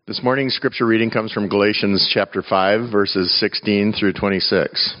This morning's scripture reading comes from Galatians chapter 5, verses 16 through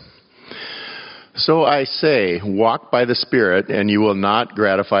 26. So I say, walk by the Spirit, and you will not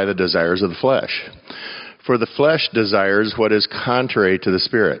gratify the desires of the flesh. For the flesh desires what is contrary to the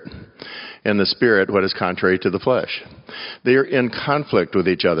Spirit, and the Spirit what is contrary to the flesh. They are in conflict with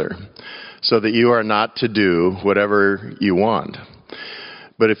each other, so that you are not to do whatever you want.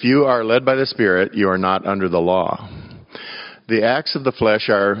 But if you are led by the Spirit, you are not under the law. The acts of the flesh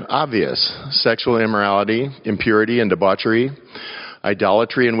are obvious: sexual immorality, impurity and debauchery,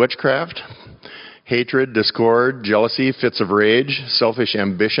 idolatry and witchcraft, hatred, discord, jealousy, fits of rage, selfish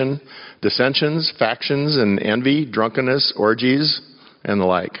ambition, dissensions, factions and envy, drunkenness, orgies, and the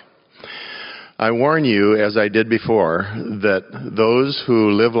like. I warn you, as I did before, that those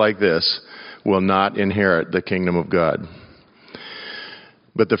who live like this will not inherit the kingdom of God.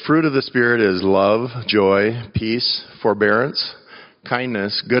 But the fruit of the Spirit is love, joy, peace, forbearance,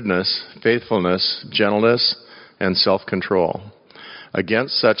 kindness, goodness, faithfulness, gentleness, and self-control.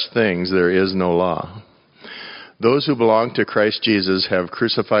 Against such things there is no law. Those who belong to Christ Jesus have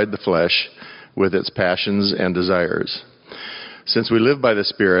crucified the flesh with its passions and desires. Since we live by the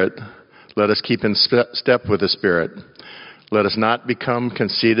Spirit, let us keep in step with the Spirit. Let us not become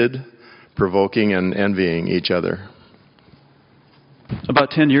conceited, provoking and envying each other. About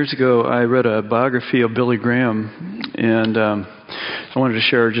 10 years ago, I read a biography of Billy Graham, and I wanted to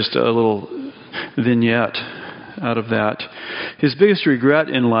share just a little vignette out of that. His biggest regret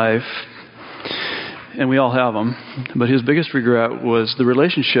in life, and we all have them, but his biggest regret was the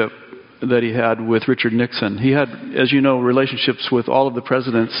relationship that he had with Richard Nixon. He had, as you know, relationships with all of the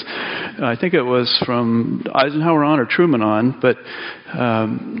presidents. I think it was from Eisenhower on or Truman on, but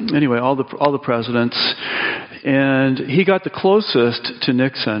anyway, all the presidents. And he got the closest to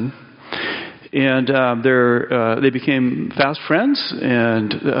Nixon, and they became fast friends,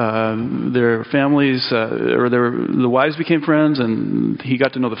 and their families, the wives became friends, and he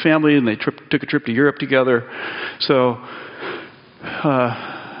got to know the family, and they took a trip to Europe together. So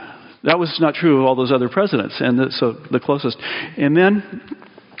that was not true of all those other presidents, and so the closest. And then,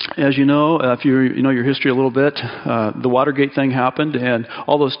 as you know, if you know your history a little bit, the Watergate thing happened, and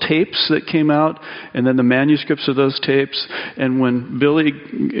all those tapes that came out, and then the manuscripts of those tapes. And when Billy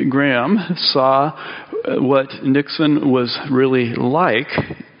Graham saw what Nixon was really like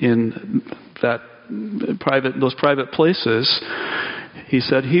in those private places, he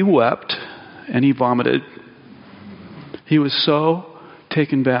said he wept and he vomited. He was so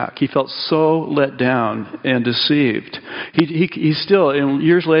taken back. He felt so let down and deceived. He still,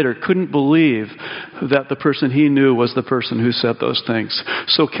 years later, couldn't believe that the person he knew was the person who said those things.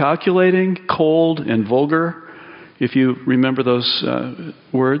 So calculating, cold, and vulgar, if you remember those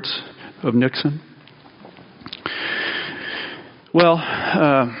words of Nixon. Well,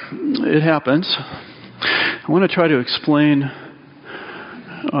 it happens. I want to try to explain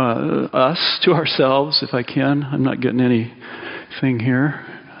us to ourselves, if I can. I'm not getting anything here.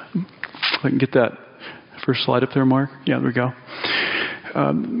 If I can get that first slide up there, Mark. Yeah, there we go.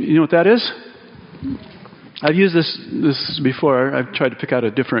 You know what that is? I've used this before. I've tried to pick out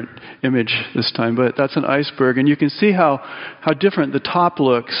a different image this time, but that's an iceberg, and you can see how different the top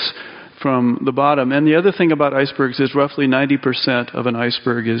looks from the bottom. And the other thing about icebergs is roughly 90% of an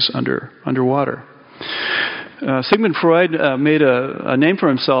iceberg is underwater. Sigmund Freud made a name for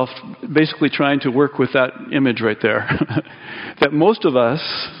himself basically trying to work with that image right there. That most of us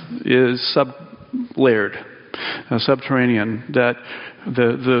is sub-layered, subterranean, that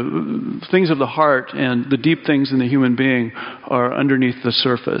the things of the heart and the deep things in the human being are underneath the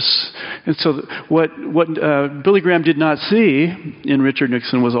surface. And so what Billy Graham did not see in Richard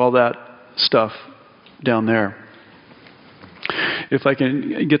Nixon was all that stuff down there. If I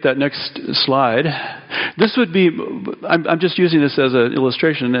can get that next slide. This would be, I'm just using this as an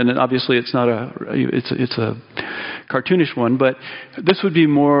illustration, and obviously it's not it's a cartoonish one, but this would be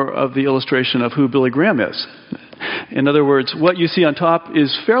more of the illustration of who Billy Graham is. In other words, what you see on top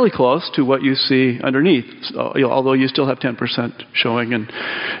is fairly close to what you see underneath, although you still have 10% showing and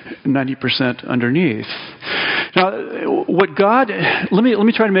 90% underneath. Now, let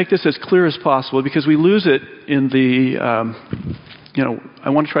me try to make this as clear as possible, because we lose it in the, I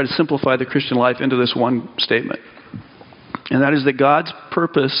want to try to simplify the Christian life into this one statement. And that is that God's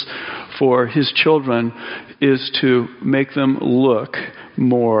purpose for His children is to make them look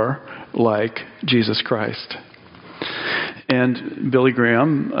more like Jesus Christ. And Billy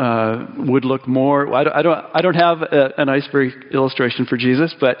Graham would look more. I don't have an iceberg illustration for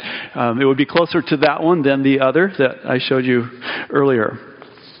Jesus, but it would be closer to that one than the other that I showed you earlier.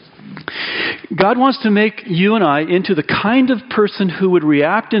 God wants to make you and I into the kind of person who would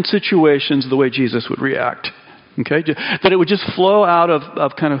react in situations the way Jesus would react. Okay? That it would just flow out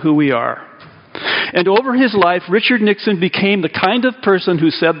of kind of who we are. And over his life, Richard Nixon became the kind of person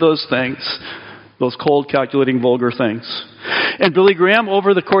who said those things, those cold, calculating, vulgar things. And Billy Graham,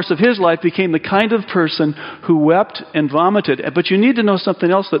 over the course of his life, became the kind of person who wept and vomited. But you need to know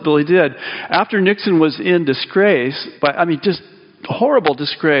something else that Billy did. After Nixon was in disgrace, just horrible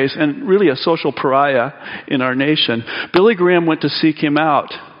disgrace, and really a social pariah in our nation, Billy Graham went to seek him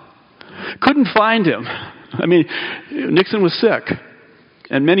out. Couldn't find him. Nixon was sick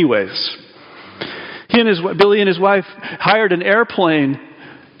in many ways. Billy and his wife hired an airplane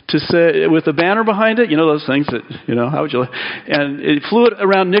to say, with a banner behind it, those things that, how would you, and it flew it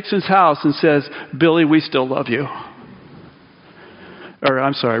around Nixon's house and says, "Billy, we still love you." Or,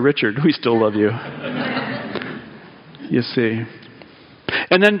 I'm sorry, Richard, we still love you. You see.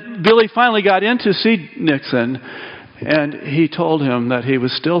 And then Billy finally got in to see Nixon, and he told him that he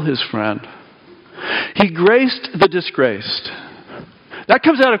was still his friend. He graced the disgraced. That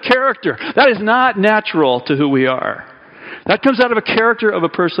comes out of character. That is not natural to who we are. That comes out of a character of a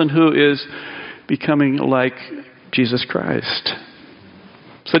person who is becoming like Jesus Christ.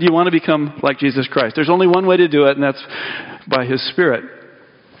 So do you want to become like Jesus Christ? There's only one way to do it, and that's by His Spirit.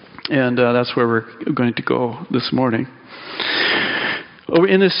 And that's where we're going to go this morning.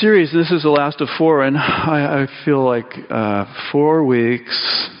 In this series, this is the last of 4, and I feel like 4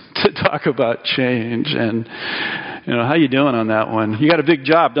 weeks to talk about change. And, how you doing on that one? You got a big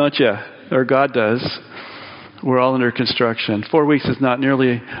job, don't you? Or God does. We're all under construction. 4 weeks is not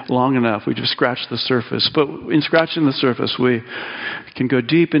nearly long enough. We just scratched the surface. But in scratching the surface, we can go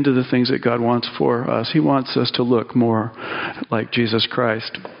deep into the things that God wants for us. He wants us to look more like Jesus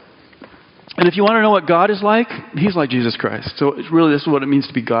Christ. And if you want to know what God is like, He's like Jesus Christ. So it's really, this is what it means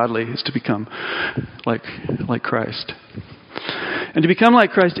to be godly, is to become like Christ. And to become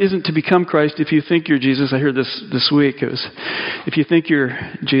like Christ isn't to become Christ if you think you're Jesus. I heard this week. It was, if you think you're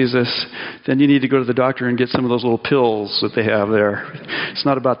Jesus, then you need to go to the doctor and get some of those little pills that they have there. It's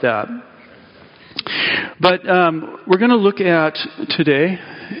not about that. But we're going to look at today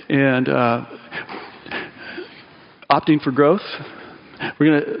and opting for growth.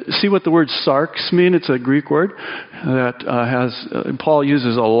 We're going to see what the word sarx mean. It's a Greek word that Paul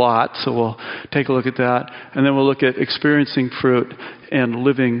uses a lot, so we'll take a look at that. And then we'll look at experiencing fruit and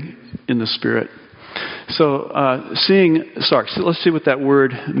living in the Spirit. So, seeing sarx. So let's see what that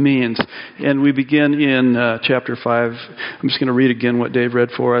word means. And we begin in chapter 5. I'm just going to read again what Dave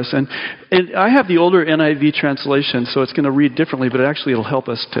read for us. And I have the older NIV translation, so it's going to read differently, but actually it'll help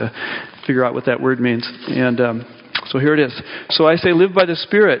us to figure out what that word means. And so here it is. So I say, live by the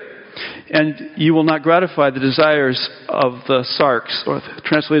Spirit, and you will not gratify the desires of the sarx, or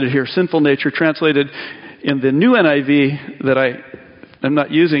translated here, sinful nature, translated in the new NIV that I am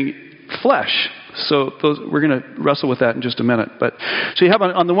not using, flesh. So we're going to wrestle with that in just a minute. But so you have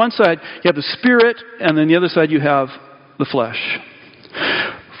on the one side, you have the Spirit, and then the other side you have the flesh.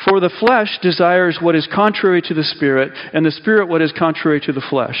 For the flesh desires what is contrary to the Spirit, and the Spirit what is contrary to the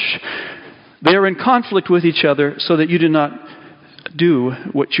flesh. They are in conflict with each other so that you do not do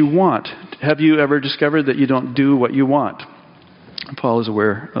what you want. Have you ever discovered that you don't do what you want? Paul is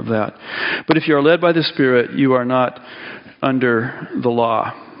aware of that. But if you are led by the Spirit, you are not under the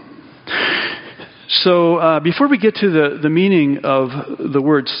law. So before we get to the meaning of the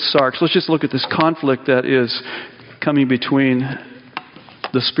word sarx, let's just look at this conflict that is coming between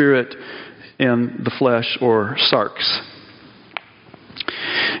the Spirit and the flesh, or sarx.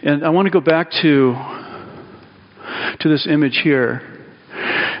 And I want to go back to this image here.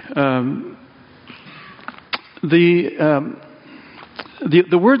 The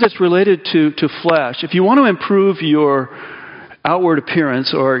word that's related to flesh, if you want to improve your outward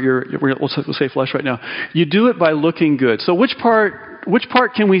appearance, or we'll say flesh right now, you do it by looking good. So which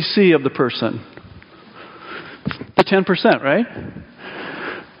part can we see of the person? The 10%, right?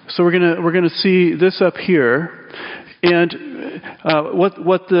 So we're gonna see this up here. And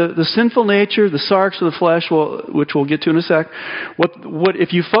what the sinful nature, the sarx of the flesh, which we'll get to in a sec, what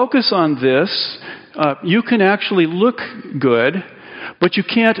if you focus on this, you can actually look good, but you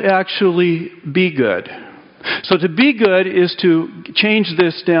can't actually be good. So to be good is to change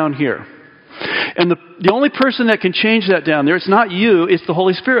this down here. And the only person that can change that down there, it's not you, it's the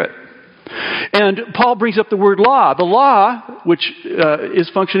Holy Spirit. And Paul brings up the word law. The law, which is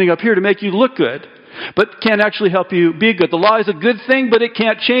functioning up here to make you look good, but can't actually help you be good. The law is a good thing, but it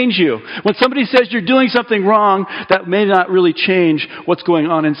can't change you. When somebody says you're doing something wrong, that may not really change what's going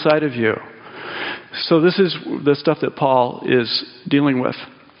on inside of you. So this is the stuff that Paul is dealing with.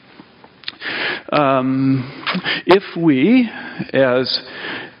 If we, as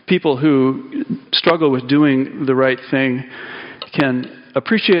people who struggle with doing the right thing, can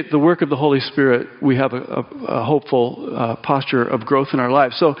appreciate the work of the Holy Spirit, we have a hopeful posture of growth in our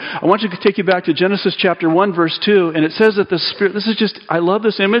lives. So I want to take you back to Genesis chapter 1, verse 2, and it says that the Spirit, this is just, I love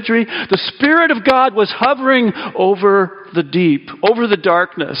this imagery, the Spirit of God was hovering over the deep, over the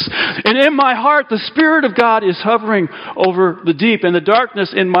darkness. And in my heart, the Spirit of God is hovering over the deep, and the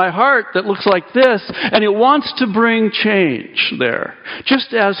darkness in my heart that looks like this, and it wants to bring change there.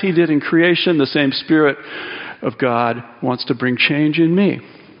 Just as He did in creation, the same Spirit of God wants to bring change in me.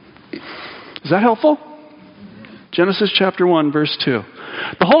 Is that helpful? Genesis chapter 1, verse 2.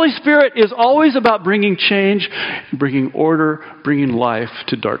 The Holy Spirit is always about bringing change, bringing order, bringing life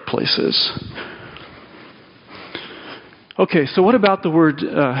to dark places. Okay, so what about the word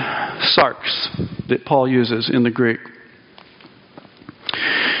sarx that Paul uses in the Greek?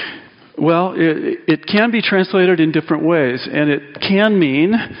 Well, it can be translated in different ways, and it can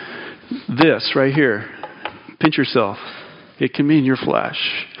mean this right here. Pinch yourself. It can mean your flesh,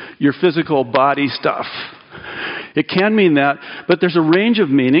 your physical body stuff. It can mean that, but there's a range of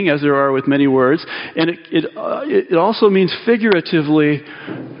meaning, as there are with many words, and it also means figuratively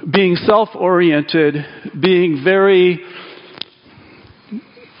being self-oriented, being very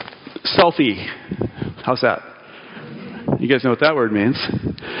selfie. How's that? You guys know what that word means.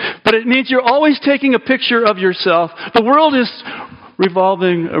 But it means you're always taking a picture of yourself. The world is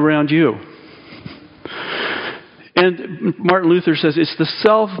revolving around you. And Martin Luther says it's the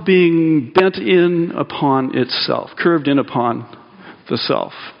self being bent in upon itself, curved in upon the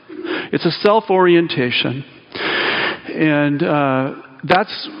self. It's a self-orientation. And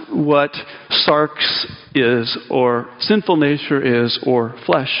that's what sarx is, or sinful nature is, or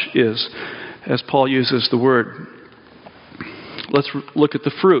flesh is, as Paul uses the word. Let's look at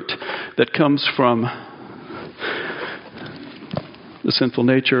the fruit that comes from the sinful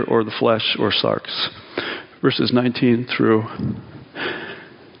nature, or the flesh, or sarx. Verses 19 through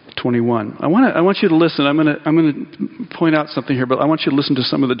 21. I want you to listen. I'm going to point out something here, but I want you to listen to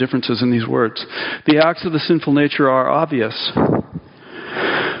some of the differences in these words. The acts of the sinful nature are obvious.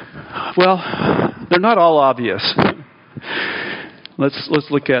 Well, they're not all obvious.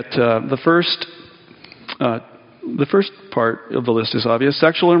 Let's look at the first part of the list is obvious: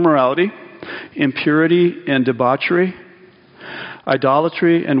 sexual immorality, impurity and debauchery,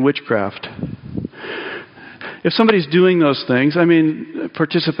 idolatry and witchcraft. If somebody's doing those things,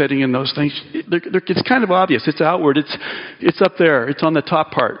 participating in those things, it's kind of obvious. It's outward. It's up there. It's on the top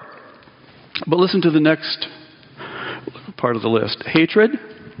part. But listen to the next part of the list. Hatred.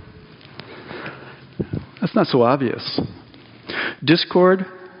 That's not so obvious. Discord,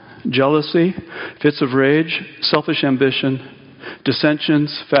 jealousy, fits of rage, selfish ambition,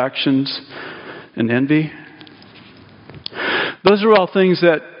 dissensions, factions, and envy. Those are all things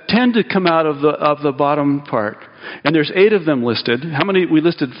that tend to come out of the bottom part. And there's 8 of them listed. How many? We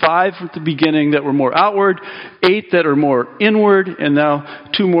listed 5 at the beginning that were more outward, 8 that are more inward, and now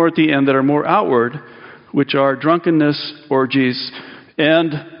 2 more at the end that are more outward, which are drunkenness, orgies,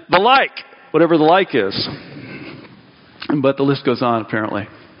 and the like, whatever the like is. But the list goes on, apparently.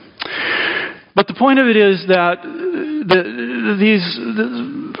 But the point of it is that the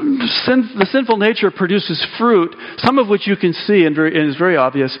sinful nature produces fruit, some of which you can see and is very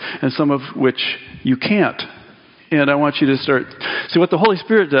obvious, and some of which you can't. And I want you to start. See, what the Holy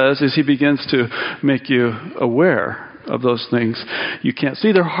Spirit does is He begins to make you aware of those things you can't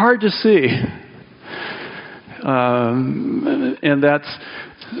see. They're hard to see. And that's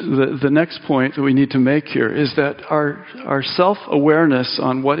the next point that we need to make here, is that our self-awareness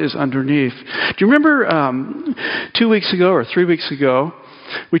on what is underneath. Do you remember 2 weeks ago or 3 weeks ago,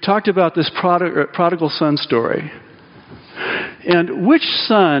 we talked about this prodigal son story? And which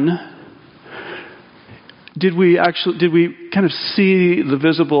son did we kind of see the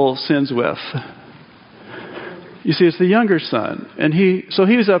visible sins with? You see, it's the younger son, and he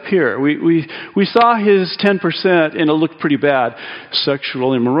was up here. We saw his 10%, and it looked pretty bad: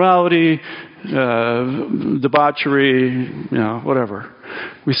 sexual immorality, debauchery, whatever.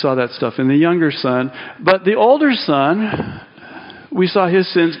 We saw that stuff in the younger son. But the older son, we saw his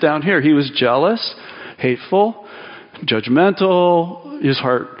sins down here. He was jealous, hateful, judgmental. His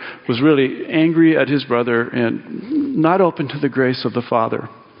heart was really angry at his brother and not open to the grace of the Father.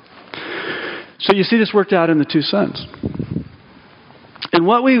 So you see this worked out in the 2 sons. And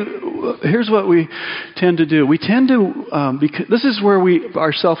here's what we tend to do. We tend to, because this is where we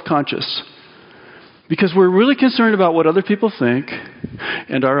are self-conscious. Because we're really concerned about what other people think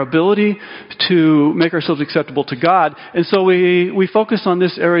and our ability to make ourselves acceptable to God. And so we focus on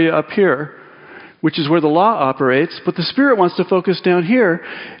this area up here, which is where the law operates, but the Spirit wants to focus down here.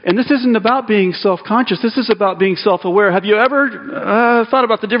 And this isn't about being self-conscious. This is about being self-aware. Have you ever thought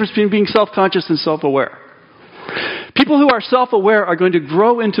about the difference between being self-conscious and self-aware? People who are self-aware are going to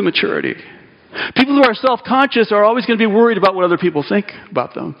grow into maturity. People who are self-conscious are always going to be worried about what other people think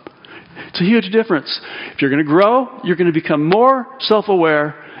about them. It's a huge difference. If you're going to grow, you're going to become more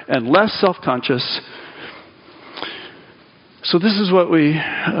self-aware and less self-conscious. So this is what this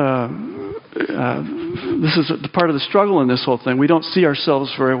is the part of the struggle in this whole thing. We don't see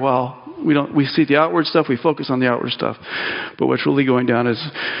ourselves very well. We see the outward stuff, we focus on the outward stuff. But what's really going down is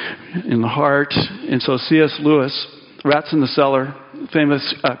in the heart. And so C.S. Lewis, Rats in the Cellar,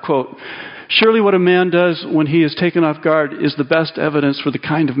 famous quote, "Surely what a man does when he is taken off guard is the best evidence for the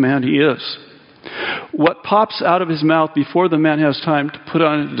kind of man he is. What pops out of his mouth before the man has time to put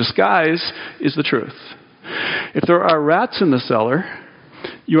on a disguise is the truth. If there are rats in the cellar,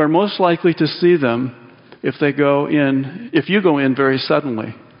 you are most likely to see them if you go in very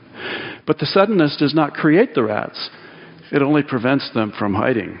suddenly. But the suddenness does not create the rats. It only prevents them from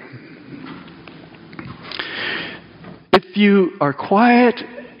hiding." If you are quiet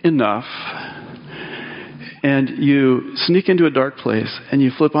enough and you sneak into a dark place and you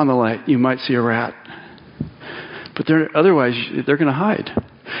flip on the light, you might see a rat. But otherwise, they're going to hide.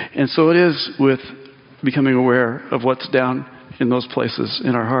 And so it is with becoming aware of what's down in those places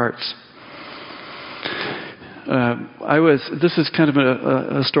in our hearts. This is kind of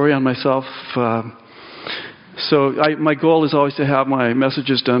a story on myself. My goal is always to have my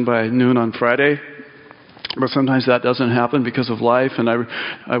messages done by noon on Friday. But sometimes that doesn't happen because of life. And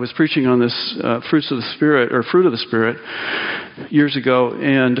I was preaching on this fruit of the Spirit years ago.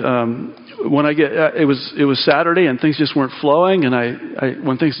 And when it was Saturday and things just weren't flowing. And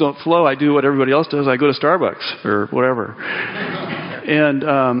when things don't flow, I do what everybody else does. I go to Starbucks or whatever. And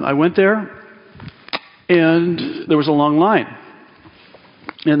I went there, and there was a long line.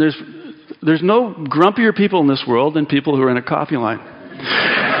 And there's no grumpier people in this world than people who are in a coffee line.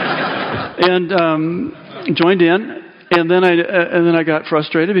 And joined in, and then I got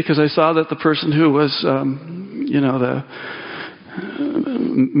frustrated because I saw that the person who was,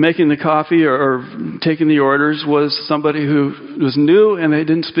 making the coffee or taking the orders was somebody who was new, and they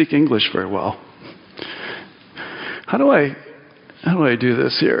didn't speak English very well. How do I do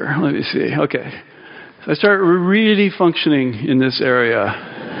this here? Let me see. Okay, so I start really functioning in this area.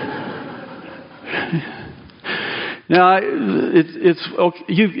 Now, it's okay.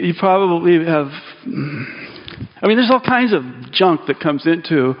 You probably have. I mean, there's all kinds of junk that comes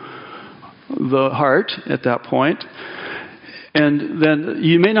into the heart at that point, and then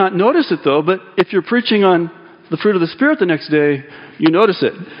you may not notice it though. But if you're preaching on the fruit of the Spirit the next day, you notice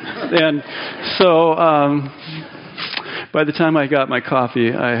it. And so, by the time I got my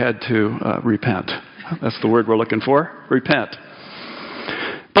coffee, I had to repent. That's the word we're looking for. Repent.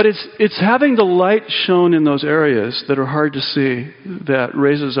 But it's having the light shown in those areas that are hard to see that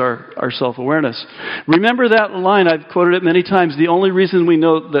raises our self-awareness. Remember that line, I've quoted it many times, the only reason we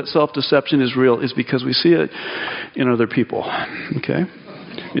know that self-deception is real is because we see it in other people. Okay?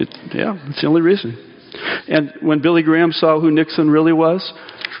 It's the only reason. And when Billy Graham saw who Nixon really was,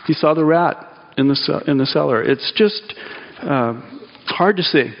 he saw the rat in the cellar. It's just hard to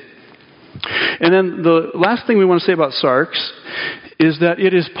see. And then the last thing we want to say about sarx is that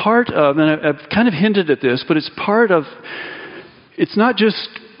it is part of, and I've kind of hinted at this, but it's not just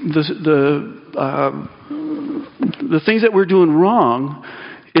the things that we're doing wrong,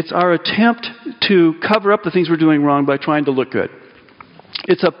 it's our attempt to cover up the things we're doing wrong by trying to look good.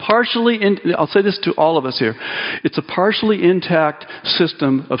 It's I'll say this to all of us here, it's a partially intact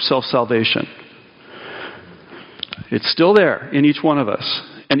system of self-salvation. It's still there in each one of us.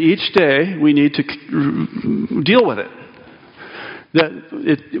 And each day we need to deal with it.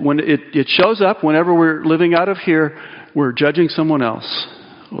 When it shows up, whenever we're living out of here, we're judging someone else,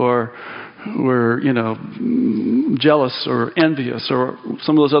 or we're jealous or envious, or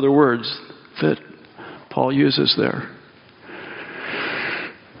some of those other words that Paul uses there.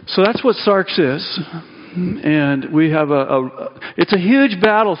 So that's what sarx is, and we have it's a huge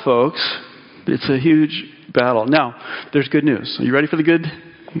battle, folks. It's a huge battle. Now, there's good news. Are you ready for the good?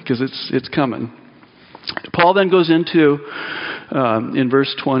 Because it's coming. Paul then goes into, in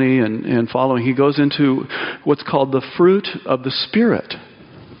verse 20 and following, he goes into what's called the fruit of the Spirit.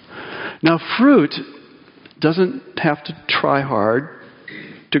 Now, fruit doesn't have to try hard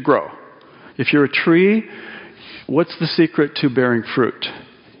to grow. If you're a tree, what's the secret to bearing fruit?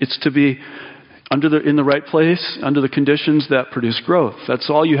 It's to be in the right place, under the conditions that produce growth. That's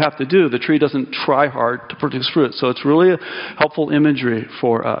all you have to do. The tree doesn't try hard to produce fruit. So it's really a helpful imagery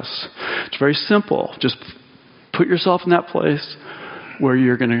for us. It's very simple. Just put yourself in that place where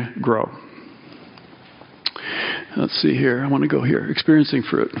you're going to grow. Let's see here. I want to go here. Experiencing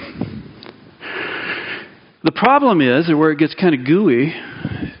fruit. The problem is, or where it gets kind of gooey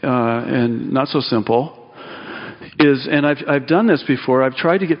and not so simple, is, and I've done this before, I've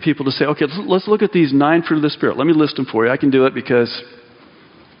tried to get people to say, okay, let's look at these 9 fruit of the Spirit. Let me list them for you. I can do it because,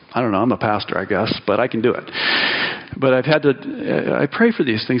 I don't know, I'm a pastor, I guess, but I can do it. But I pray for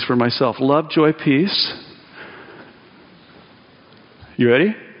these things for myself. Love, joy, peace. You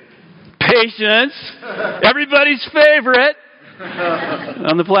ready? Patience. Everybody's favorite.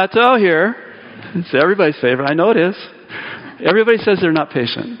 On the plateau here. It's everybody's favorite. I know it is. Everybody says they're not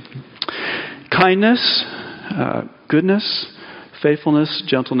patient. Kindness, goodness, faithfulness,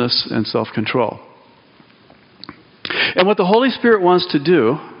 gentleness, and self-control. And what the Holy Spirit wants to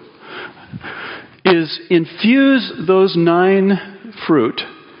do is infuse those 9 fruit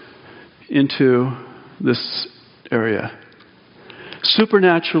into this area.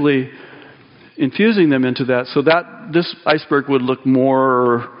 Supernaturally infusing them into that so that this iceberg would look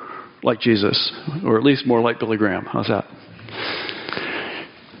more like Jesus, or at least more like Billy Graham. How's that?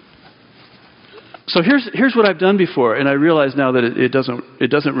 So here's what I've done before, and I realize now that it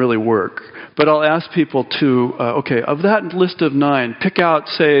doesn't really work. But I'll ask people to, okay, of that list of 9, pick out,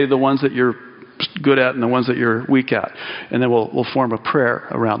 say, the ones that you're good at and the ones that you're weak at, and then we'll form a prayer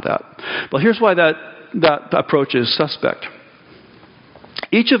around that. Well, here's why that approach is suspect.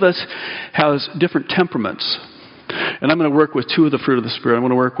 Each of us has different temperaments, and I'm going to work with 2 of the fruit of the Spirit. I'm going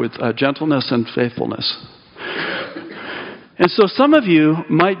to work with gentleness and faithfulness. And so some of you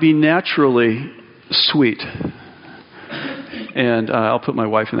might be naturally sweet. And I'll put my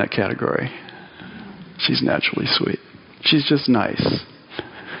wife in that category. She's naturally sweet. She's just nice.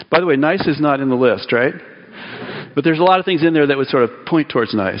 By the way, nice is not in the list, right? But there's a lot of things in there that would sort of point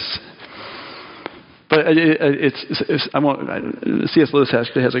towards nice. But C.S. Lewis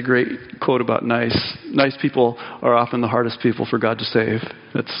actually has a great quote about nice. Nice people are often the hardest people for God to save.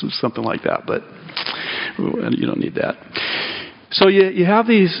 That's something like that, but you don't need that. So you have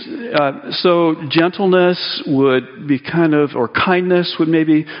these, so gentleness would be kind of, or kindness would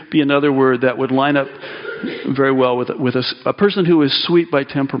maybe be another word that would line up very well with a person who is sweet by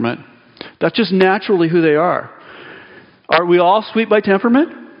temperament. That's just naturally who they are. Are we all sweet by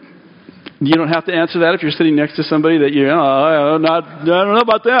temperament? You don't have to answer that if you're sitting next to somebody that I don't know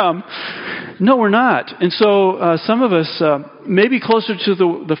about them. No, we're not. And so some of us may be closer to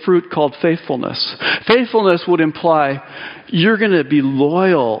the fruit called faithfulness. Faithfulness would imply you're going to be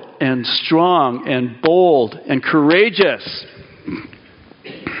loyal and strong and bold and courageous.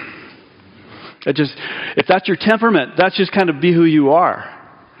 If that's your temperament, that's just kind of be who you are.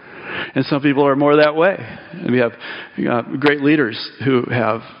 And some people are more that way. And we have great leaders who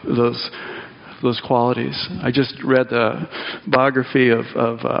have those qualities. I just read the biography of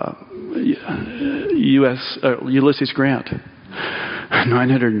Ulysses Grant.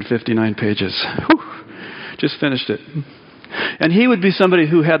 959 pages. Whew. Just finished it. And he would be somebody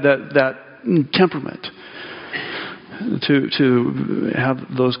who had that temperament to have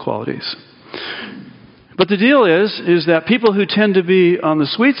those qualities. But the deal is that people who tend to be on the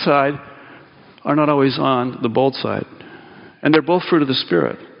sweet side are not always on the bold side. And they're both fruit of the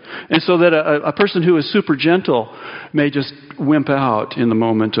Spirit. And so that a person who is super gentle may just wimp out in the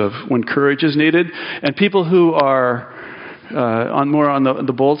moment of when courage is needed. And people who are more on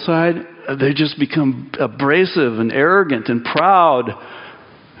the bold side, they just become abrasive and arrogant and proud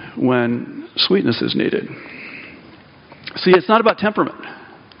when sweetness is needed. See, it's not about temperament.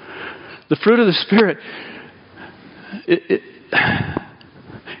 The fruit of the Spirit,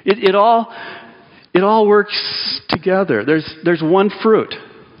 it all works together. There's one fruit.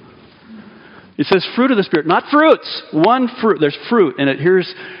 It says fruit of the Spirit, not fruits. One fruit. There's fruit, and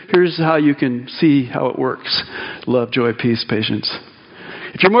here's how you can see how it works: love, joy, peace, patience.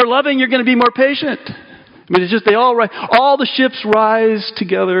 If you're more loving, you're going to be more patient. I mean, it's just all the ships rise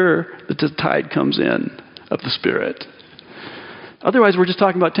together. The tide comes in of the Spirit. Otherwise, we're just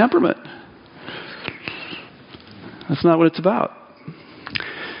talking about temperament. That's not what it's about.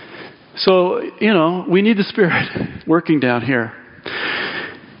 So, we need the Spirit working down here.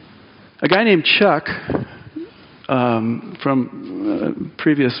 A guy named Chuck from a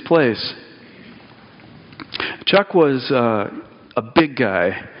previous place. Chuck was a big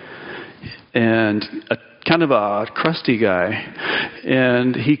guy and kind kind of a crusty guy.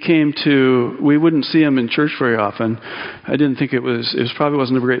 And he came to, we wouldn't see him in church very often. I didn't think it probably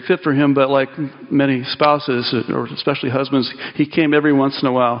wasn't a great fit for him, but like many spouses, or especially husbands, he came every once in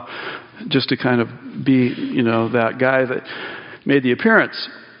a while just to kind of be, that guy that made the appearance.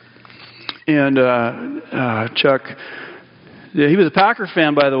 And Chuck, he was a Packer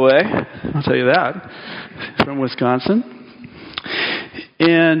fan, by the way. I'll tell you that. From Wisconsin.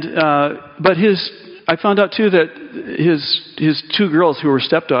 And but I found out too that his two girls who were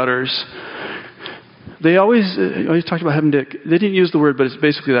stepdaughters, they always talked about having to. They didn't use the word, but it's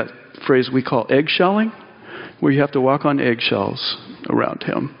basically that phrase we call eggshelling, where you have to walk on eggshells around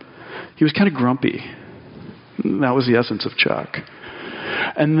him. He was kind of grumpy. That was the essence of Chuck.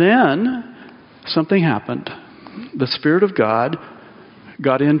 And then something happened. The Spirit of God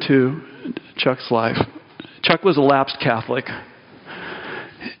got into Chuck's life. Chuck was a lapsed Catholic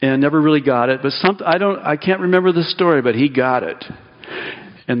and never really got it. But I can't remember the story, but he got it.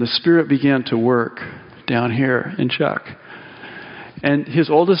 And the Spirit began to work down here in Chuck. And his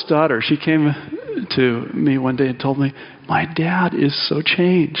oldest daughter, she came to me one day and told me, "My dad is so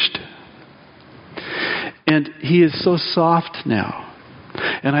changed. And he is so soft now."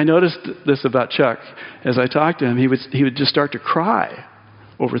 And I noticed this about Chuck. As I talked to him, he would just start to cry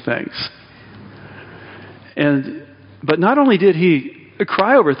over things. But not only did he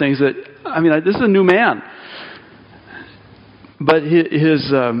cry over things this is a new man. But he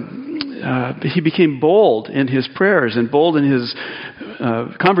became bold in his prayers and bold in his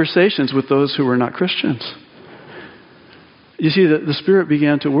conversations with those who were not Christians. You see, the Spirit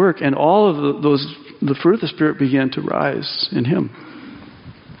began to work, and all of the fruit of the Spirit began to rise in him.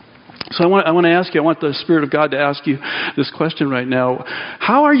 So I want to ask you, I want the Spirit of God to ask you this question right now.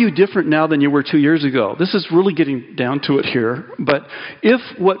 How are you different now than you were 2 years ago? This is really getting down to it here. But if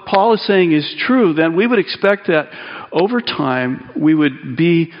what Paul is saying is true, then we would expect that over time we would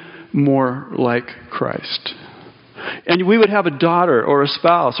be more like Christ. And we would have a daughter or a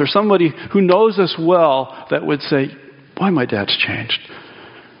spouse or somebody who knows us well that would say, "Boy, my dad's changed."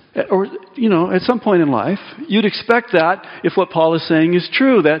 Or, at some point in life, you'd expect that if what Paul is saying is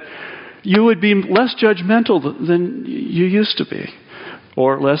true, that you would be less judgmental than you used to be,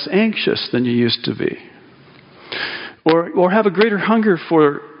 or less anxious than you used to be, or have a greater hunger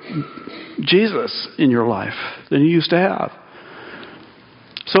for Jesus in your life than you used to have.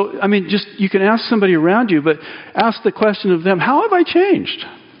 So, you can ask somebody around you, but ask the question of them, how have I changed?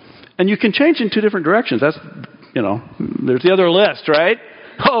 And you can change in two different directions. That's, there's the other list, right?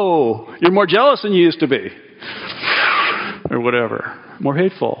 Oh, you're more jealous than you used to be. Or whatever. More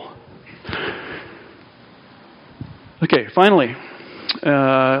hateful. Okay, finally,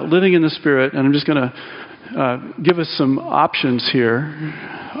 living in the Spirit, and I'm just going to give us some options here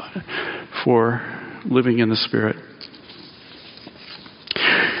for living in the Spirit.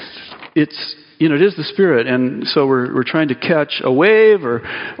 It is the Spirit, and so we're trying to catch a wave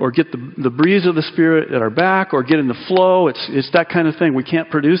or get the breeze of the Spirit at our back or get in the flow. It's that kind of thing. We can't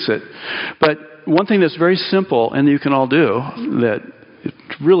produce it. But one thing that's very simple and you can all do, that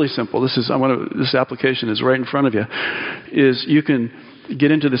it's really simple. This application is right in front of you, is you can get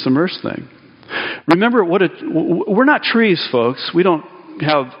into this immerse thing. Remember we're not trees, folks. We don't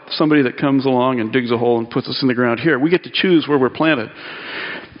have somebody that comes along and digs a hole and puts us in the ground here. We get to choose where we're planted.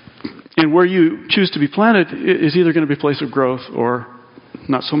 And where you choose to be planted is either going to be a place of growth or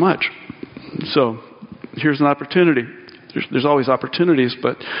not so much. So here's an opportunity. There's always opportunities,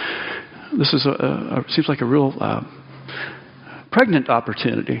 but this is seems like a real pregnant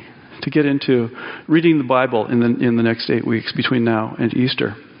opportunity to get into reading the Bible in the next 8 weeks between now and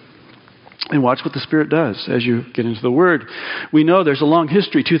Easter. And watch what the Spirit does as you get into the Word. We know there's a long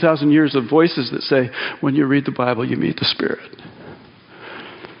history, 2,000 years of voices that say, when you read the Bible, you meet the Spirit.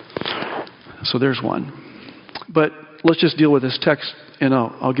 So there's one. But let's just deal with this text, and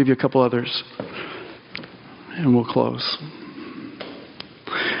I'll give you a couple others, and we'll close.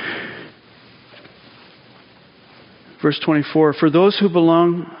 Verse 24, "For those who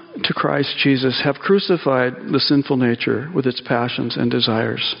belong to Christ Jesus have crucified the sinful nature with its passions and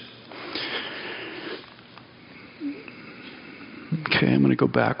desires." Okay, I'm going to go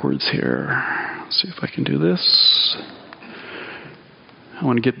backwards here. Let's see if I can do this. I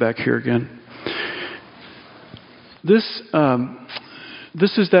want to get back here again. This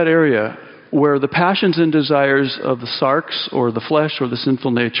is that area where the passions and desires of the sarx, or the flesh, or the sinful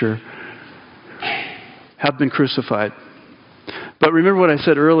nature have been crucified. But remember what I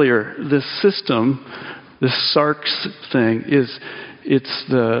said earlier, this system, this sarx thing, it's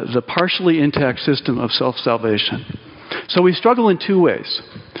the partially intact system of self-salvation. So we struggle in two ways.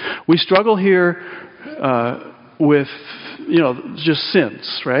 We struggle here with, just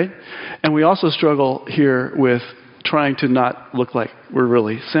sins, right? And we also struggle here with trying to not look like we're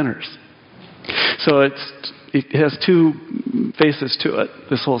really sinners. So it has two faces to it,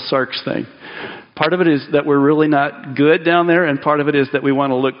 this whole sarx thing. Part of it is that we're really not good down there, and part of it is that we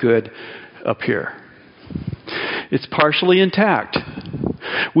want to look good up here. It's partially intact.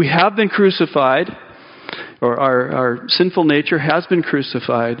 We have been crucified, or our sinful nature has been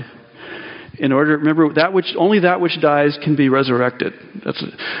crucified in order, remember, only that which dies can be resurrected. That's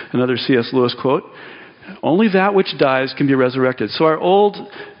another C.S. Lewis quote. Only that which dies can be resurrected. So our old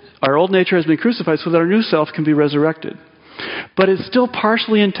nature has been crucified so that our new self can be resurrected. But it's still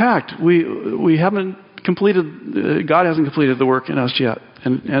partially intact. We haven't completed, God hasn't completed the work in us yet.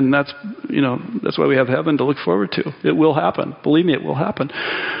 And that's why we have heaven to look forward to. It will happen. Believe me, it will happen.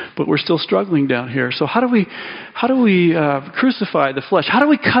 But we're still struggling down here. So how do we crucify the flesh? How do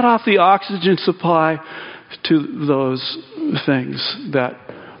we cut off the oxygen supply to those things that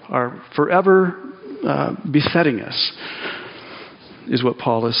are forever besetting us, is what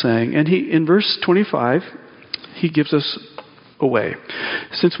Paul is saying. And in verse 25, he gives us a way.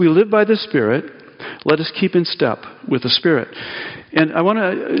 Since we live by the Spirit, let us keep in step with the Spirit. And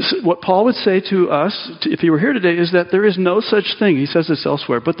what Paul would say to us, if he were here today, is that there is no such thing, he says this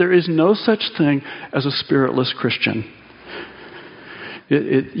elsewhere, but there is no such thing as a spiritless Christian.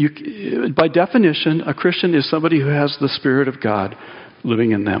 By definition, a Christian is somebody who has the Spirit of God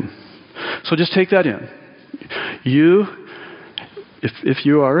living in them. So just take that in. If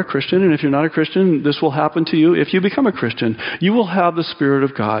you are a Christian, and if you're not a Christian, this will happen to you. If you become a Christian, you will have the Spirit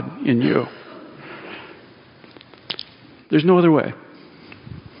of God in you. There's no other way.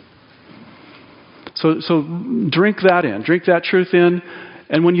 So drink that in. Drink that truth in.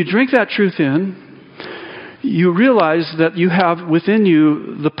 And when you drink that truth in, you realize that you have within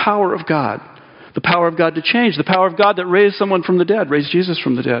you the power of God. The power of God to change. The power of God that raised someone from the dead, raised Jesus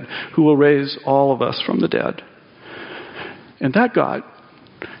from the dead, who will raise all of us from the dead. And that God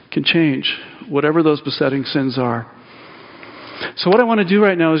can change whatever those besetting sins are. So what I want to do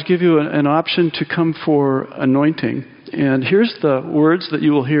right now is give you an option to come for anointing. And here's the words that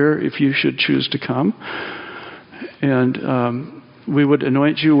you will hear if you should choose to come. And we would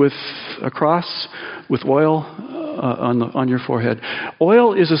anoint you with a cross, with oil on your forehead.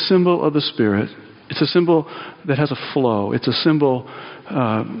 Oil is a symbol of the Spirit. It's a symbol that has a flow. It's a symbol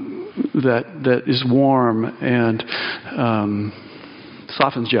that is warm and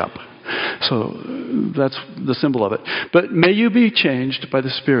softens you up. So that's the symbol of it. But may you be changed by the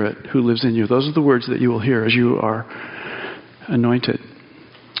Spirit who lives in you. Those are the words that you will hear as you are anointed.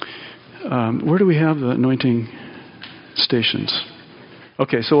 Where do we have the anointing stations?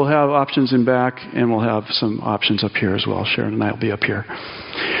 Okay, so we'll have options in back, and we'll have some options up here as well. Sharon and I will be up here.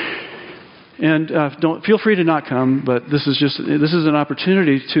 And don't feel free to not come, but this is an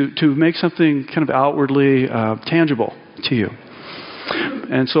opportunity to make something kind of outwardly tangible to you.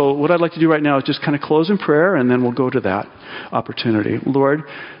 And so what I'd like to do right now is just kind of close in prayer, and then we'll go to that opportunity. Lord,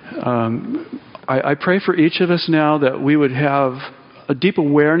 I pray for each of us now that we would have a deep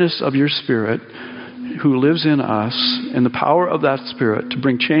awareness of your Spirit who lives in us, and the power of that Spirit to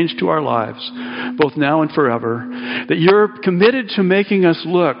bring change to our lives, both now and forever. That you're committed to making us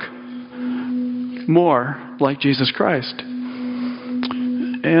look more like Jesus Christ.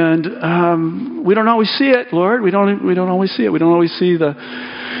 And we don't always see it, Lord. We don't always see it. We don't always see the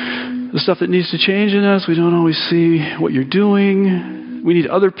stuff that needs to change in us. We don't always see what you're doing. We need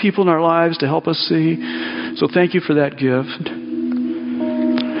other people in our lives to help us see. So thank you for that gift.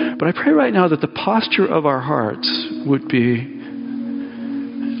 But I pray right now that the posture of our hearts would be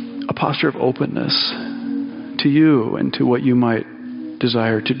a posture of openness to you and to what you might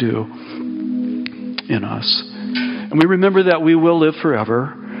desire to do in us. And we remember that we will live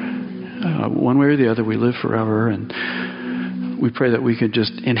forever. One way or the other, we live forever. And we pray that we could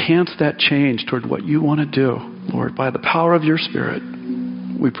just enhance that change toward what you want to do, Lord, by the power of your Spirit.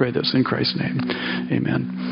 We pray this in Christ's name. Amen.